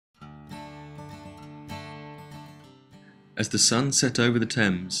As the sun set over the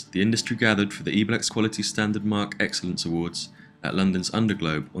Thames, the industry gathered for the eBlex Quality Standard Mark Excellence Awards at London's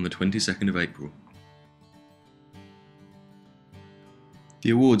Underglobe on the 22nd of April. The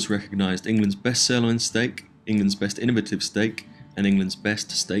awards recognised England's best sirloin steak, England's best innovative steak, and England's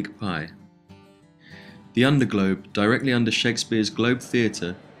best steak pie. The Underglobe, directly under Shakespeare's Globe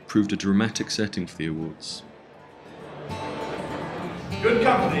Theatre, proved a dramatic setting for the awards. Good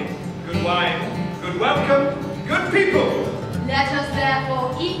company, good wine, good welcome, good people. Let us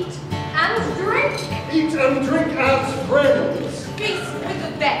therefore eat and drink. Eat and drink as friends. Feast with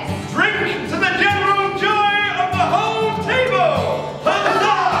the best. Drink to the general joy of the whole table.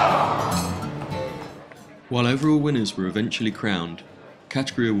 Huzzah! While overall winners were eventually crowned,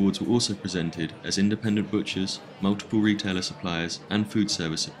 category awards were also presented as independent butchers, multiple retailer suppliers and food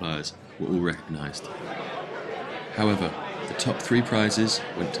service suppliers were all recognised. However, the top 3 prizes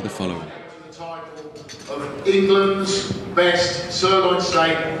went to the following. Of England's best sirloin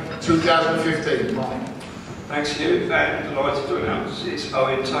steak 2015. Thanks Hugh, and delighted to announce it's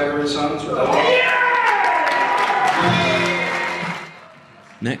Owen Taylor & Sons with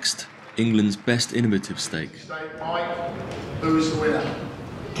Next, England's best innovative steak. Steak Mike, who's the winner?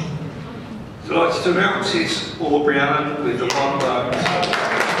 Delighted to announce it's Aubrey Allen with the one bone.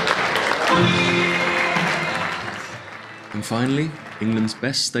 And finally, England's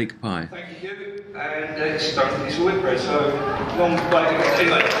best steak pie. Thank you Hugh, and it's done this Whitbread, so long way to go.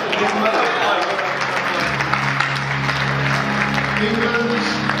 Anyway, England's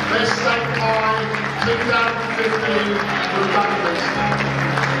best steak pie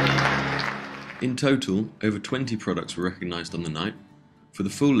 2015 In total, over 20 products were recognised on the night. For the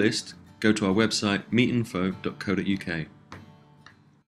full list, go to our website meatinfo.co.uk.